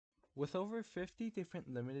With over 50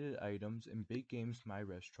 different limited items in Big Games My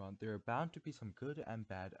Restaurant, there are bound to be some good and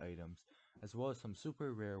bad items, as well as some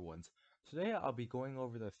super rare ones. Today I'll be going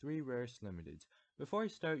over the 3 rarest limiteds. Before I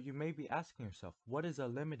start, you may be asking yourself, what is a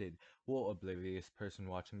limited? Well, oblivious person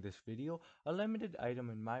watching this video, a limited item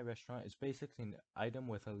in my restaurant is basically an item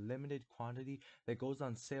with a limited quantity that goes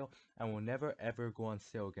on sale and will never ever go on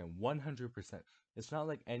sale again, 100%. It's not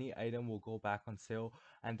like any item will go back on sale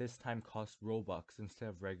and this time cost Robux instead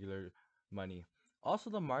of regular money.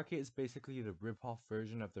 Also, the market is basically the rip-off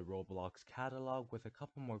version of the Roblox catalog with a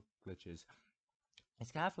couple more glitches.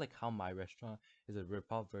 It's kind of like how My Restaurant is a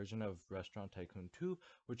rip-off version of Restaurant Tycoon 2,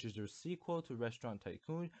 which is a sequel to Restaurant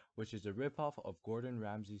Tycoon, which is a rip-off of Gordon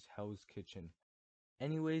Ramsay's Hell's Kitchen.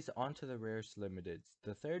 Anyways, on to the rarest limiteds.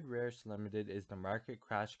 The third rarest limited is the Market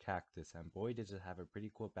Crash Cactus, and boy does it have a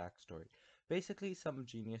pretty cool backstory. Basically, some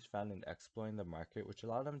genius found an exploit in the market which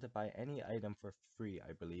allowed him to buy any item for free,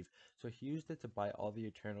 I believe, so he used it to buy all the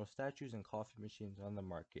eternal statues and coffee machines on the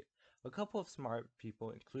market. A couple of smart people,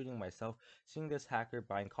 including myself, seeing this hacker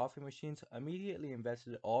buying coffee machines, immediately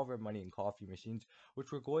invested all of our money in coffee machines,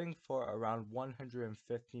 which were going for around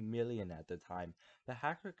 150 million at the time. The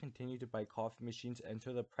hacker continued to buy coffee machines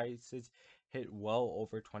until the prices hit well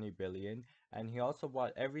over 20 billion, and he also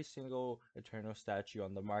bought every single eternal statue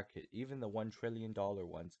on the market, even the $1 trillion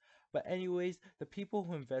ones. But anyways, the people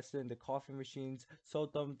who invested in the coffee machines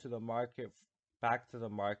sold them to the market back to the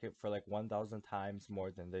market for like 1,000 times more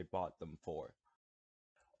than they bought them for.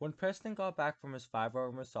 When Preston got back from his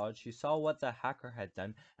 5-hour massage, he saw what the hacker had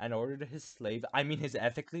done and ordered his slave, I mean his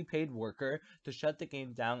ethically paid worker, to shut the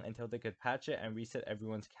game down until they could patch it and reset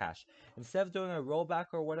everyone's cash. Instead of doing a rollback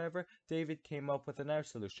or whatever, David came up with another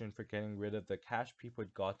solution for getting rid of the cash people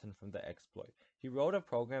had gotten from the exploit. He wrote a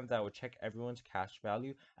program that would check everyone's cash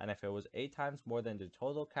value, and if it was 8 times more than the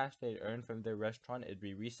total cash they had earned from their restaurant, it'd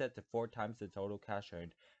be reset to 4 times the total cash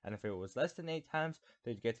earned, and if it was less than 8 times,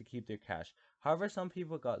 they'd get to keep their cash. However, some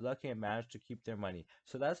people got lucky and managed to keep their money,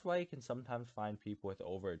 so that's why you can sometimes find people with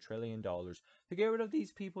over $1 trillion. To get rid of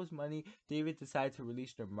these people's money, David decided to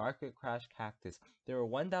release the Market Crash Cactus. There were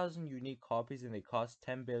 1,000 unique copies and they cost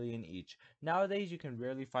 10 billion each. Nowadays, you can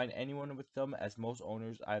rarely find anyone with them as most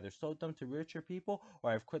owners either sold them to richer people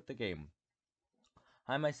or have quit the game.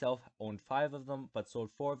 I myself owned 5 of them, but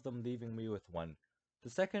sold 4 of them, leaving me with 1. The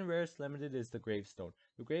second rarest limited is the Gravestone.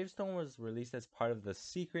 The Gravestone was released as part of the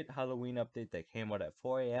secret Halloween update that came out at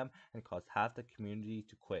 4 a.m. and caused half the community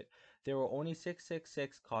to quit. There were only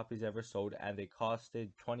 666 copies ever sold and they costed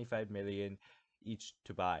 25 million each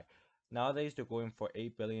to buy. Nowadays they're going for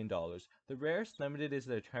 $8 billion. The rarest limited is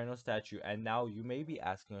the Eternal Statue, and now you may be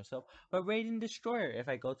asking yourself, but Raid and Destroyer, if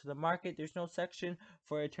I go to the market, there's no section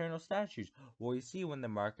for Eternal Statues. Well, you see, when the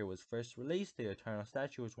market was first released, the Eternal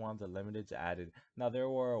Statue was one of the limiteds added. Now, there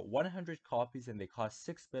were 100 copies and they cost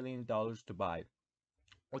 $6 billion to buy,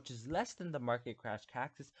 which is less than the Market Crash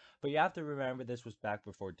Cactus, but you have to remember this was back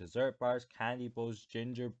before dessert bars, candy bowls,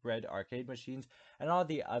 gingerbread arcade machines, and all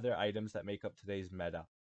the other items that make up today's meta.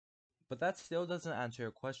 But that still doesn't answer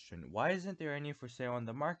your question. Why isn't there any for sale on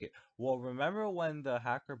the market? Well, remember when the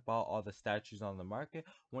hacker bought all the statues on the market?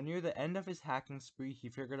 Well, near the end of his hacking spree, he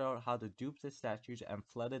figured out how to dupe the statues and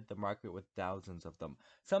flooded the market with thousands of them.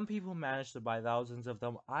 Some people managed to buy thousands of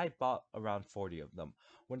them. I bought around 40 of them.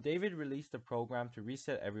 When David released a program to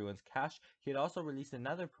reset everyone's cash, he had also released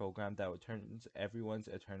another program that would turn everyone's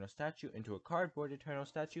eternal statue into a cardboard eternal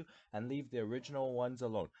statue and leave the original ones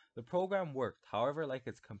alone. The program worked, however, like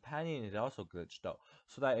its companion, it also glitched out,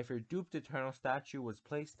 so that if your duped eternal statue was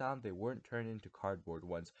placed down, they weren't turned into cardboard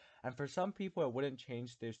ones. And for some people, it wouldn't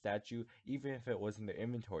change their statue even if it was in their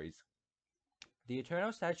inventories. The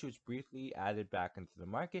Eternal statue was briefly added back into the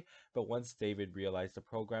market, but once David realized the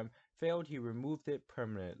program failed, he removed it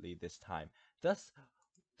permanently this time. Thus,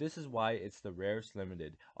 this is why it's the rarest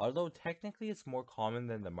limited, although technically it's more common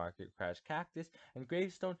than the Market Crash Cactus and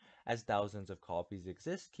Gravestone, as thousands of copies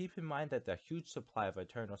exist. Keep in mind that the huge supply of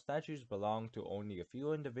eternal statues belong to only a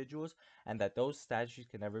few individuals, and that those statues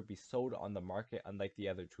can never be sold on the market unlike the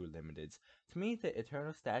other two limiteds. To me, the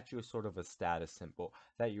eternal statue is sort of a status symbol,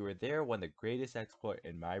 that you were there when the greatest exploit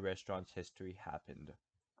in my restaurant's history happened.